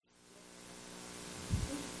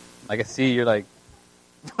Like I see you're like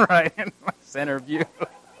right in my center view.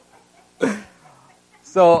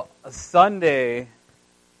 So Sunday,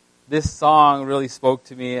 this song really spoke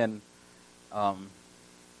to me, and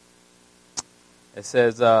it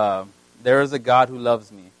says, "There is a God who loves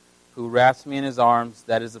me, who wraps me in His arms.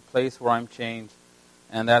 That is a place where I'm changed,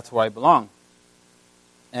 and that's where I belong."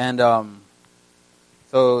 And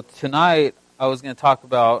so tonight, I am going to talk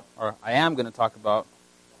about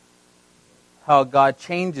how God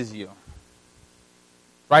changes you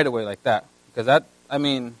right away like that. Because I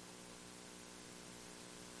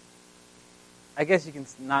guess you can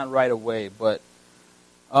not right away, but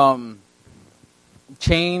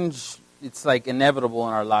change, it's like inevitable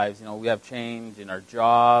in our lives. You know, we have change in our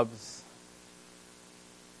jobs,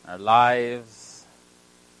 our lives.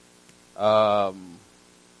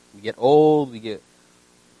 We get old, we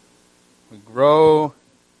grow,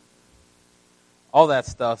 all that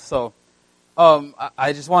stuff. So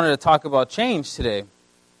I just wanted to talk about change today,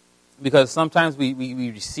 because sometimes we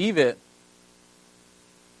receive it,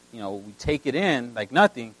 you know, we take it in like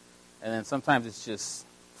nothing, and then sometimes it's just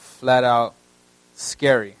flat out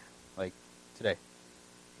scary, like today.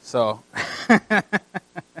 So,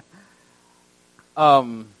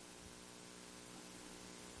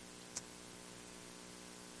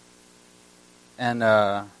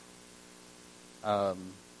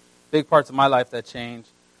 big parts of my life that changed.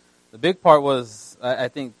 The big part was, I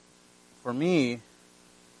think, for me,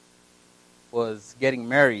 was getting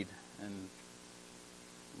married, and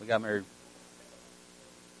we got married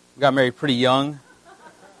pretty young.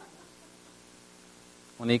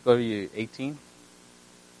 When Nico, you 18?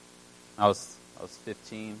 I was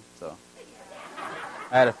 15, so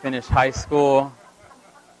I had to finish high school.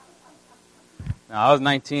 No, I was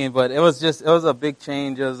 19, but it was a big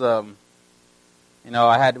change. It was, we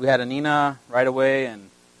had a Nina right away, and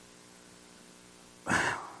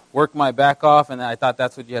worked my back off, and I thought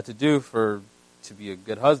that's what you had to do to be a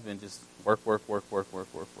good husband. Just work.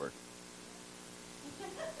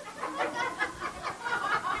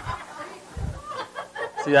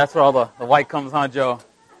 See, that's where all the white comes, huh, Joe?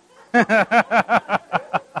 But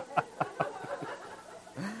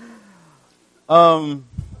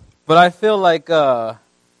I feel like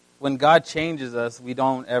when God changes us, He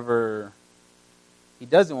does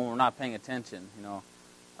it when we're not paying attention, you know.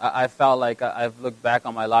 I felt like I've looked back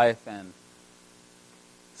on my life, and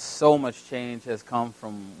so much change has come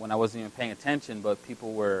from when I wasn't even paying attention, but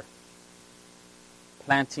people were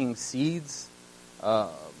planting seeds,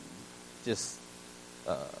 just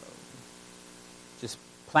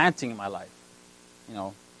planting in my life, you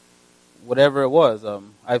know, whatever it was.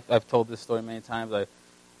 I've told this story many times.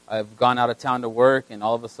 I've gone out of town to work, and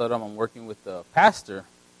all of a sudden I'm working with the pastor,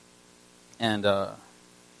 and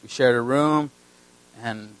we shared a room,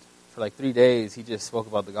 and for like 3 days he just spoke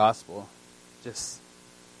about the gospel, just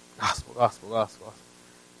gospel,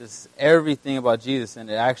 just everything about Jesus, and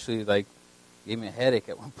it actually like gave me a headache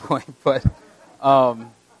at one point, but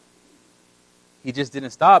he just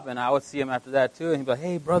didn't stop, and I would see him after that too, and he'd be like,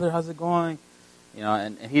 "Hey brother, how's it going?" You know,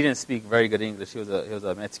 and he didn't speak very good English. He was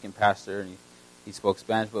a Mexican pastor, and he spoke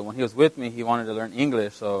Spanish, but when he was with me, he wanted to learn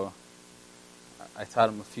English, so I taught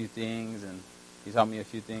him a few things, and he taught me a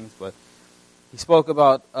few things, but he spoke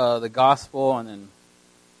about the gospel, and then,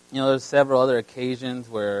 you know, there's several other occasions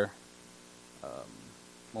where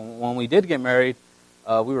when we did get married,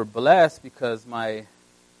 we were blessed because my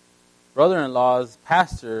brother-in-law's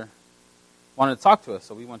pastor wanted to talk to us,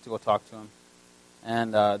 so we went to go talk to him.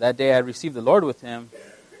 And that day I received the Lord with him,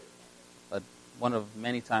 one of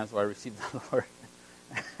many times where I received the Lord.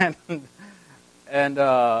 and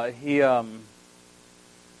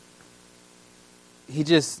he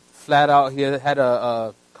just flat out, he had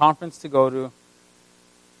a conference to go to,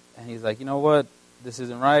 and he's like, "You know what, this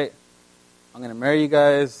isn't right. I'm going to marry you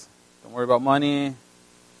guys. Don't worry about money."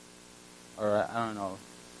 Or I don't know.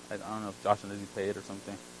 I don't know if Josh and Lizzie paid or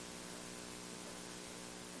something.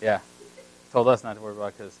 Yeah. Told us not to worry about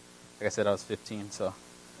it because, like I said, I was 15, so.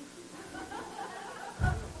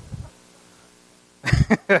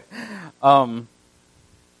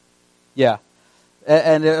 Yeah.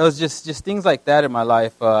 And it was just things like that in my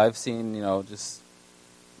life. I've seen, you know, just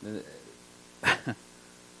the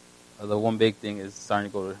one big thing is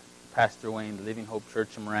starting to go to Pastor Wayne, the Living Hope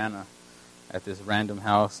Church in Marana, at this random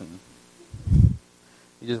house, and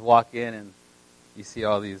you just walk in and you see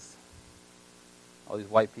all these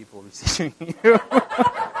white people receiving you.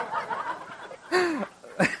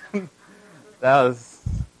 That was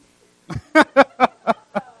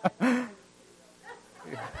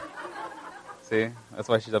see, that's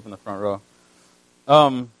why she's up in the front row.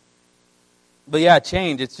 But yeah,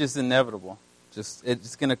 change, it's just inevitable.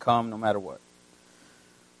 It's going to come no matter what.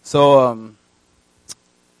 So,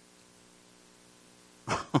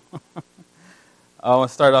 I want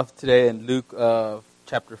to start off today in Luke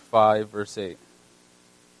chapter 5, verse 8.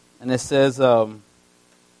 And it says,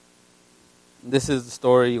 this is the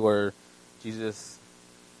story where Jesus,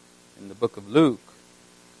 in the book of Luke,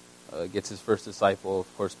 gets his first disciple,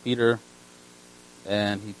 of course, Peter.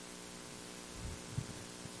 And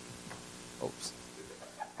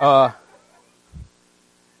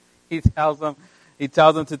he tells them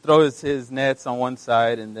to throw his nets on one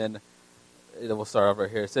side, and then we'll start off right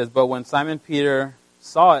here. It says, "But when Simon Peter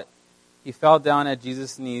saw it, he fell down at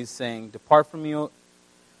Jesus' knees, saying, 'Depart from me,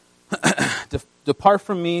 depart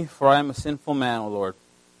from me, for I am a sinful man, O Lord.'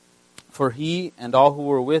 For he and all who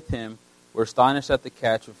were with him were astonished at the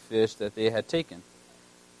catch of fish that they had taken.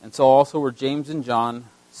 And so also were James and John,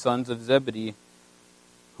 sons of Zebedee,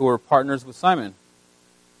 who were partners with Simon.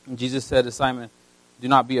 And Jesus said to Simon, 'Do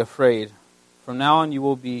not be afraid. From now on you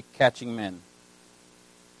will be catching men.'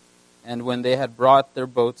 And when they had brought their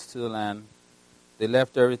boats to the land, they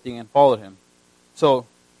left everything and followed him." So,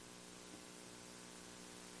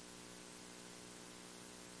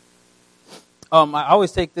 I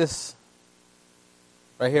always take this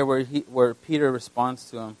right here where Peter responds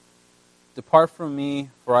to him, "Depart from me,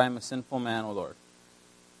 for I am a sinful man, O Lord."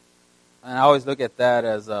 And I always look at that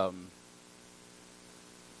as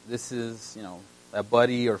this is, a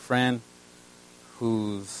buddy or friend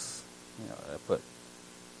who's,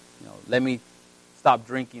 let me stop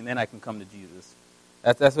drinking, then I can come to Jesus.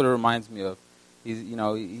 That's what it reminds me of.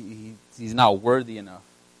 He's not worthy enough,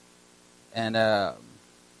 and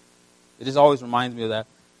it just always reminds me of that.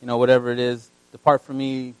 Whatever it is, depart from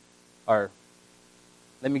me, or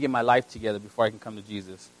let me get my life together before I can come to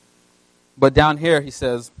Jesus. But down here he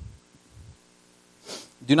says,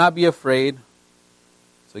 "Do not be afraid."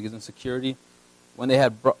 So he gives them security. When they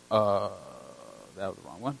had that was the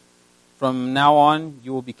wrong one. "From now on,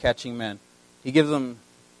 you will be catching men." He gives them,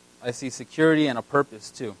 I see, security and a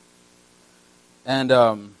purpose too. And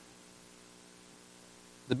the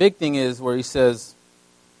big thing is where he says,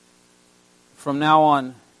 "From now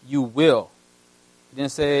on, you will." He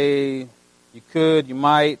didn't say you could, you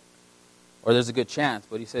might, or there's a good chance,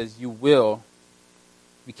 but he says you will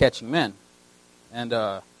be catching men. And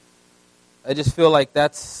I just feel like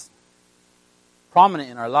that's prominent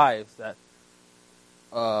in our lives, that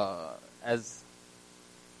as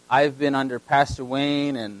I've been under Pastor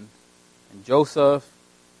Wayne and Joseph,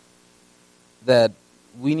 that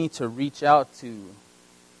we need to reach out to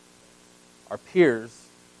our peers,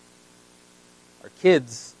 our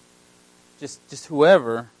kids, just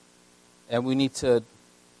whoever, and we need to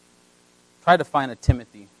try to find a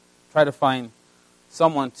Timothy, try to find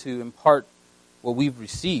someone to impart what we've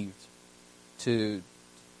received, to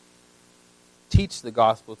teach the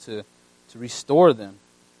gospel, to restore them,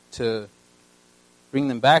 to bring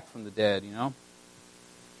them back from the dead, And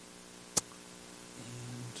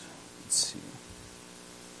let's see.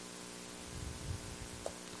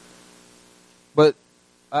 But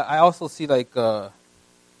I also see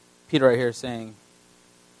Peter right here saying,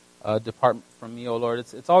 "Depart from me, O Lord."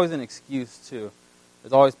 It's always an excuse too.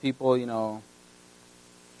 There's always people,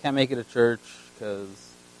 can't make it to church because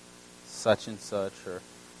such and such, or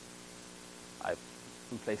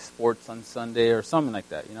we play sports on Sunday or something like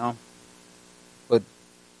that, But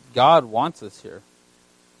God wants us here.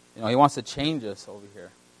 He wants to change us over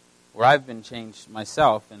here, where I've been changed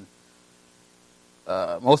myself. And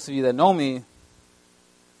most of you that know me,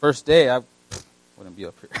 first day, I wouldn't be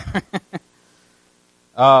up here.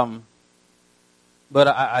 But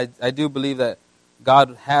I do believe that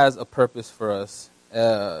God has a purpose for us.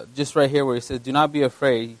 Just right here where he says, "Do not be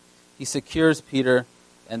afraid." He secures Peter,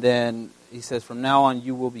 and then he says, "From now on,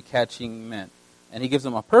 you will be catching men." And he gives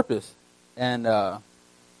them a purpose. And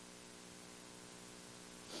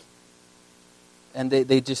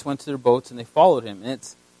they just went to their boats and they followed him. And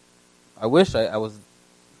I wish I was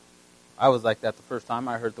like that the first time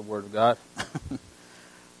I heard the word of God.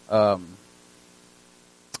 I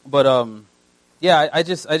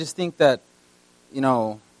just think that,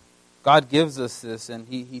 God gives us this, and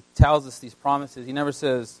he tells us these promises. He never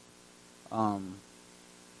says,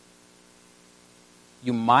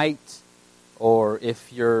 you might, or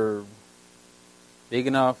if you're big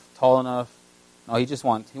enough, tall enough. No, he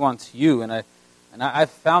wants you. And I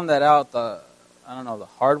found that out the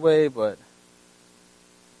hard way, but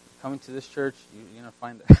coming to this church, you're going to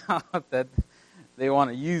find out that they want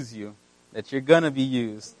to use you, that you're going to be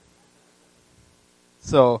used.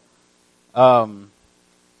 So,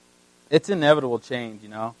 it's inevitable change,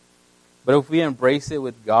 But if we embrace it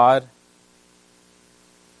with God,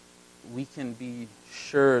 we can be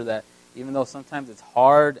sure that even though sometimes it's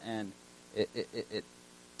hard and it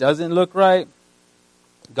doesn't look right,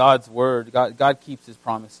 God's word, God keeps his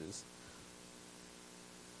promises.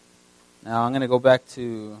 Now I'm going to go back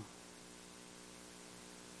to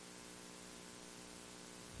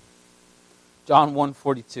John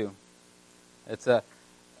 1:42.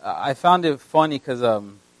 I found it funny because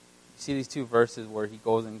you see these two verses where he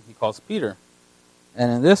goes and he calls Peter.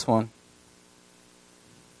 And in this one,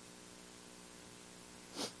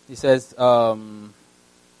 he says, he's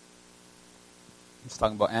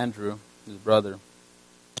talking about Andrew, his brother.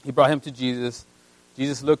 He brought him to Jesus.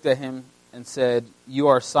 Jesus looked at him and said, "You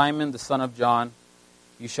are Simon, the son of John.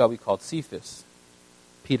 You shall be called Cephas,"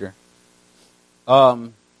 Peter.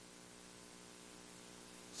 So,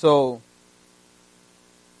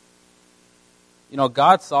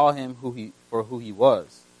 God saw him for who he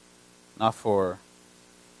was, not for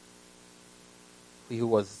who he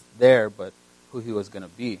was there, but who he was going to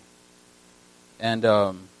be. And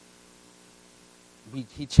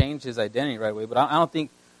he changed his identity right away. But I don't think,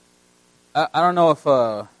 I don't know if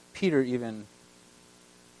Peter even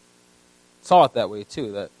saw it that way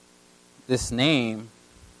too. That this name,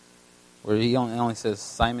 where he only says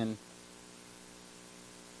Simon.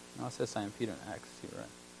 No, it says Simon Peter in Acts too, right?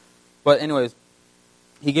 But anyways,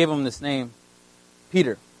 he gave him this name,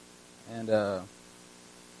 Peter, and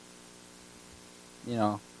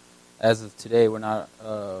as of today, we're not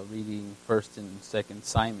reading 1st and 2nd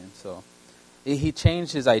Simon, so he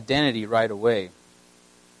changed his identity right away,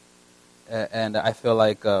 and I feel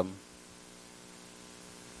like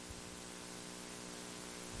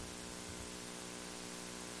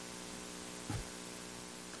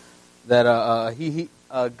that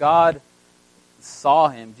God saw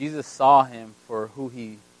him. Jesus saw him for who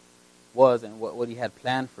he was and what he had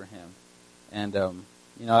planned for him. And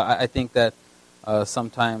I think that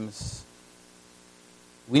sometimes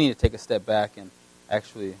we need to take a step back and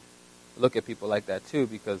actually look at people like that too,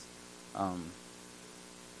 because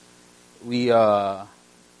we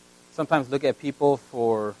sometimes look at people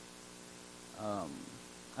for I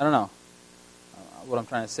don't know. What I'm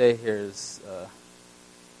trying to say here is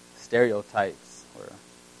stereotypes. Where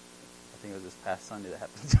I think it was this past Sunday that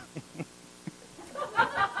happened to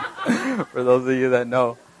me. For those of you that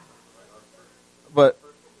know. But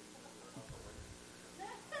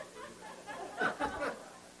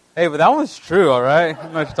hey, but that one's true, all right? I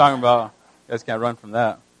know what you're talking about. You guys can't run from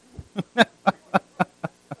that.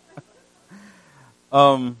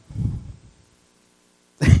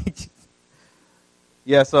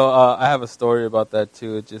 Yeah, so I have a story about that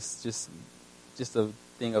too. It's just a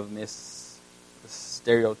thing of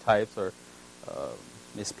stereotypes or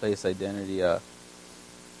misplaced identity. I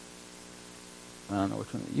don't know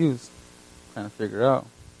which one to use. I'm trying to figure it out.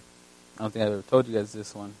 I don't think I've ever told you guys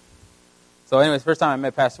this one. So, anyways, first time I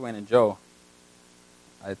met Pastor Wayne and Joe,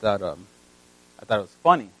 I thought it was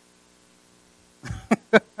funny.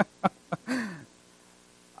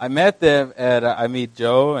 I met them, and I meet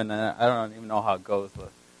Joe, and I don't even know how it goes,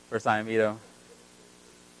 but first time I meet him.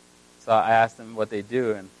 So I asked him what they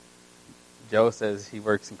do, and Joe says he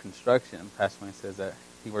works in construction. Pastor Wayne says that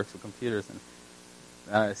he works with computers.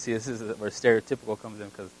 And see, this is where stereotypical comes in,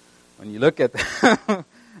 because when you look at them,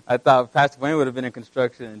 I thought Pastor Wayne would have been in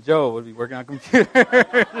construction, and Joe would be working on computers.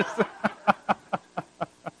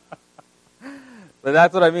 But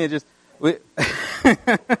that's what I mean.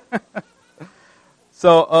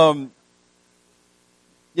 So,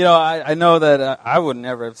 I know that I would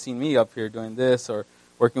never have seen me up here doing this or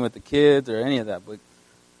working with the kids or any of that, but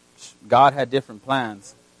God had different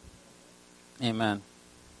plans. Amen.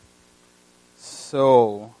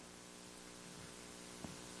 So,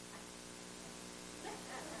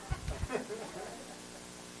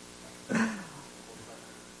 I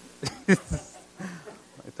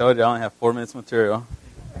told you I only have 4 minutes material.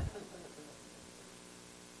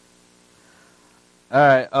 All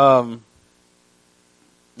right.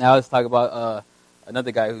 Now let's talk about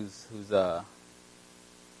another guy whose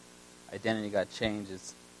identity got changed.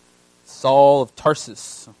 It's Saul of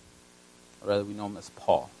Tarsus, or rather we know him as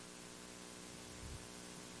Paul.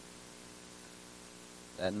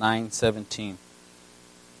 At 9:17,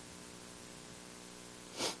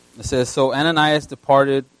 it says, "So Ananias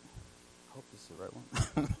departed." I hope this is the right one.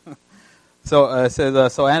 So it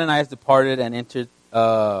says, "So Ananias departed and entered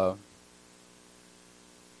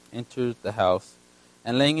the house,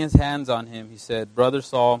 and laying his hands on him, he said, 'Brother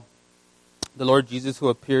Saul, the Lord Jesus, who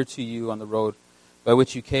appeared to you on the road by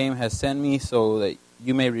which you came, has sent me so that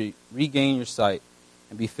you may regain your sight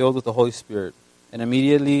and be filled with the Holy Spirit.' And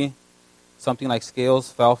immediately something like scales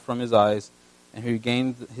fell from his eyes, and he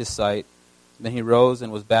regained his sight. Then he rose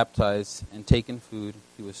and was baptized, and taking food,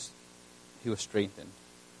 he was strengthened.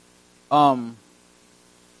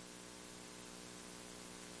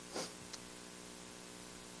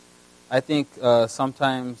 I think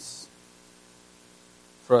sometimes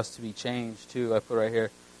for us to be changed too, I put right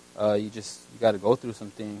here, you got to go through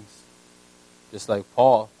some things. Just like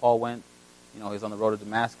Paul. Paul went, he's on the road to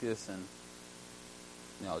Damascus, and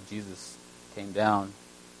Jesus came down,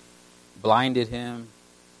 blinded him,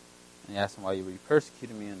 and he asked him, why you were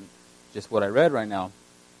persecuting me, and just what I read right now.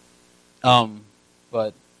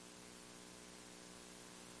 But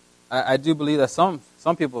I do believe that some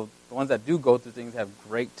people, the ones that do go through things, have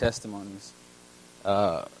great testimonies.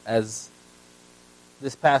 As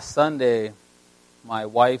this past Sunday, my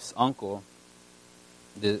wife's uncle,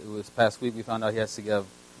 it was past week, we found out he has to give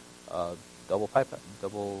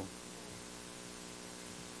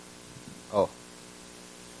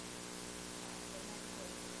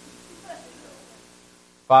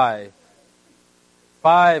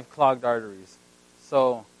five clogged arteries.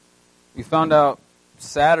 So we found out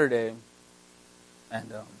Saturday,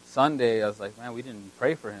 and Sunday I was like, man, we didn't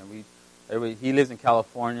pray for him. He lives in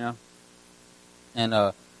California,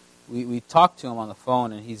 and we talked to him on the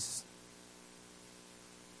phone, and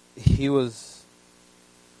he was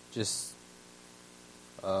just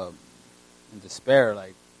in despair.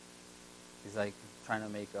 Like, he's like trying to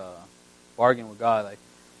make a bargain with God. Like,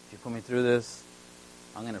 if you put me through this,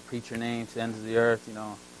 I'm going to preach your name to the ends of the earth,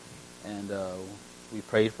 And we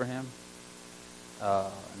prayed for him.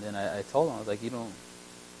 And then I told him, I was like,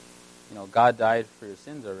 God died for your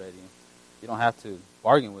sins already. You don't have to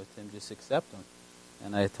bargain with him, just accept him.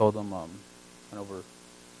 And I told him, went over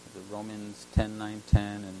Romans 10:9-10,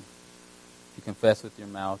 and if you confess with your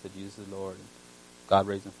mouth that Jesus is the Lord, and God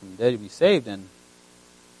raised him from the dead, you'll be saved. And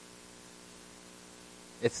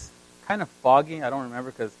it's kind of foggy. I don't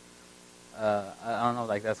remember because I don't know.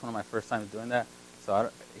 Like, that's one of my first times doing that. So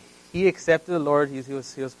he accepted the Lord. He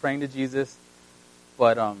was praying to Jesus,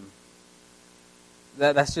 but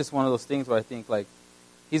that's just one of those things where I think, like,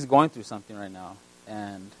 he's going through something right now,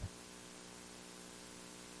 and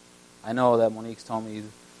I know that Monique's told me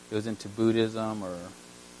he was into Buddhism or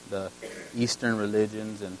the Eastern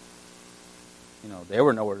religions, and they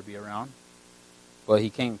were nowhere to be around. But he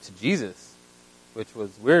came to Jesus, which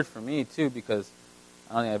was weird for me too, because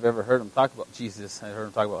I don't think I've ever heard him talk about Jesus. I heard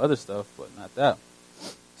him talk about other stuff, but not that.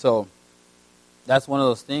 So that's one of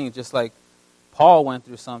those things. Just like Paul went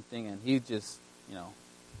through something, and he just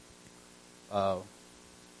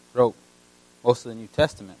wrote most of the New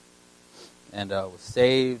Testament, and was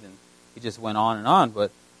saved, and he just went on and on.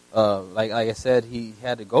 But like I said, he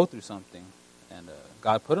had to go through something, and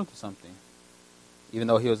God put him through something. Even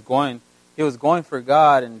though he was going for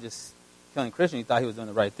God and just killing Christians, he thought he was doing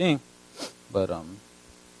the right thing. But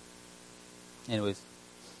anyways,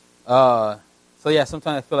 so yeah,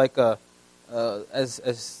 sometimes I feel like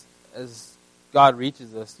as God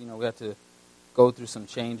reaches us, we have to go through some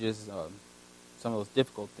changes, some of those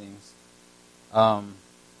difficult things. And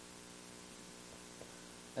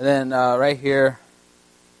then right here,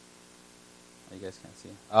 you guys can't see.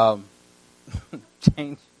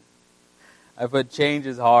 Change. I put change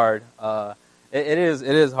is hard. It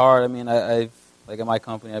is hard. I mean, I've like in my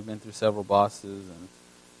company, I've been through several bosses, and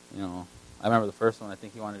I remember the first one. I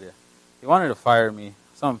think he wanted to fire me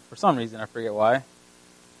for some reason. I forget why.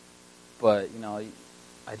 But you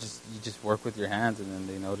just work with your hands, and then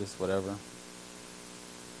they notice whatever.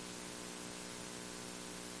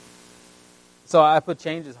 So I put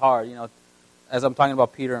change is hard. As I'm talking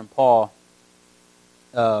about Peter and Paul,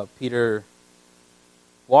 Peter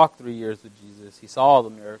walked 3 years with Jesus. He saw all the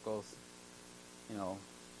miracles.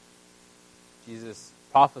 Jesus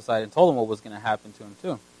prophesied and told him what was going to happen to him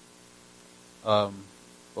too. But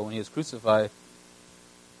when he was crucified,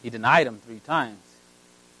 he denied him 3 times.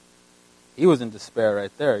 He was in despair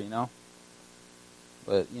right there,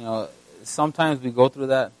 But, sometimes we go through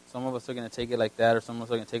that. Some of us are going to take it like that, or some of us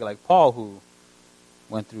are going to take it like Paul, who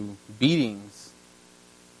went through beatings,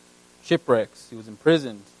 shipwrecks. He was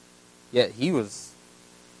imprisoned. Yet he was,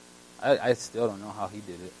 I still don't know how he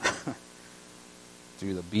did it.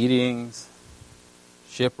 Through the beatings,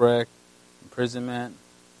 shipwreck, imprisonment,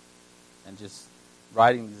 and just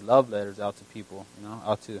writing these love letters out to people,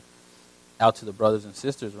 out to the brothers and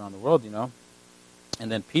sisters around the world,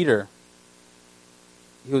 And then Peter,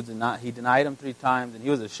 he denied him 3 times, and he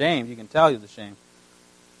was ashamed. You can tell he was ashamed.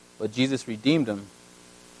 But Jesus redeemed him,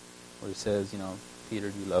 where he says, Peter,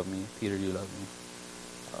 do you love me? Peter, do you love me?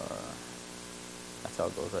 That's how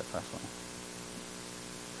it goes, right? Last one.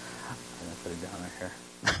 I'm going to put it down right here.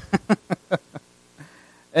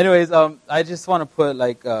 Anyways, I just want to put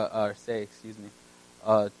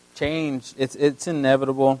change. It's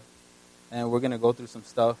inevitable, and we're gonna go through some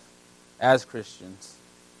stuff as Christians,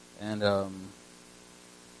 and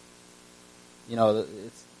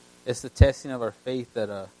it's the testing of our faith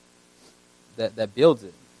that builds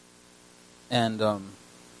it, and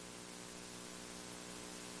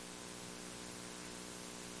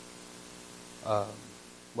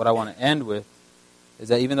what I want to end with is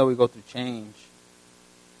that even though we go through change,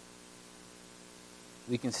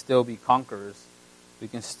 we can still be conquerors. We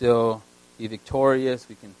can still be victorious.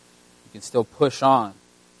 We can still push on,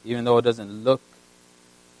 even though it doesn't look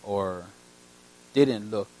or didn't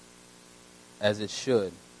look as it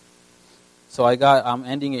should. So I'm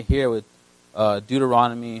ending it here with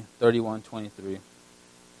Deuteronomy 31:23.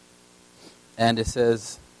 And it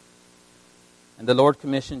says, "And the Lord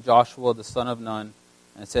commissioned Joshua the son of Nun,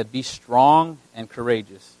 and said, Be strong and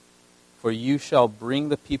courageous, for you shall bring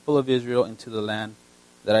the people of Israel into the land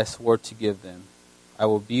that I swore to give them. I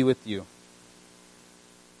will be with you."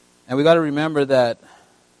 And we got to remember that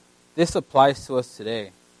this applies to us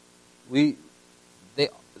today. The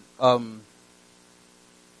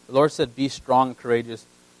Lord said, "Be strong and courageous,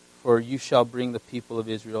 for you shall bring the people of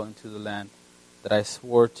Israel into the land that I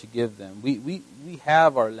swore to give them." We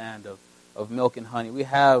have our land of milk and honey. We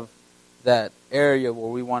have that area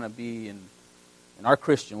where we want to be in our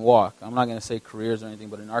Christian walk. I'm not going to say careers or anything,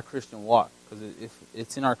 but in our Christian walk. Because if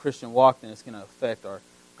it's in our Christian walk, then it's going to affect our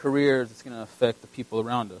careers. It's going to affect the people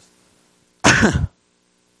around us.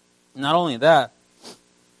 Not only that,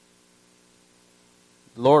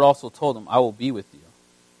 the Lord also told him, "I will be with you."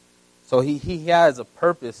 So he has a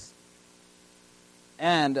purpose,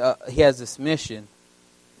 and he has this mission.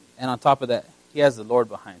 And on top of that, he has the Lord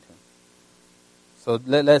behind him. So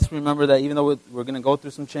let's remember that even though we're going to go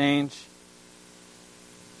through some change,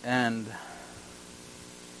 and I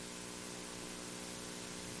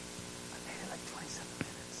made it like 27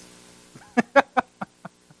 minutes.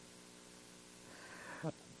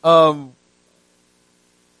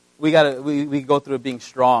 We go through it being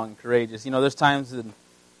strong and courageous. There's times in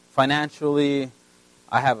financially,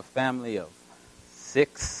 I have a family of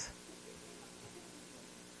 6.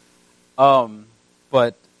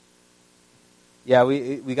 But yeah,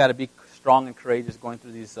 we got to be strong and courageous going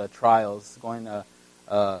through these trials.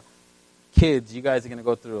 Kids, you guys are going to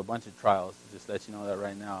go through a bunch of trials. Just let you know that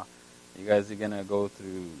right now. You guys are going to go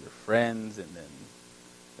through your friends, and then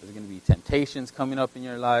there's going to be temptations coming up in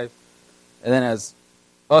your life. And then as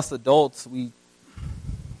us adults, we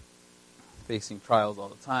facing trials all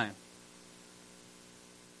the time.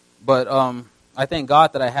 But I thank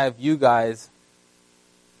God that I have you guys.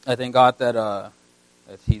 I thank God that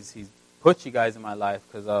He's put you guys in my life,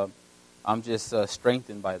 because I'm just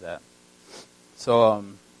strengthened by that. So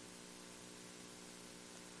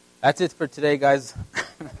that's it for today, guys.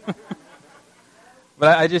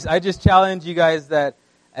 But I just challenge you guys that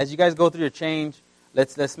as you guys go through your change,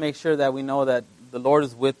 let's make sure that we know that the Lord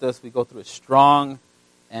is with us. We go through it strong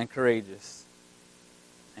and courageous.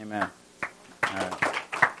 Amen. All right.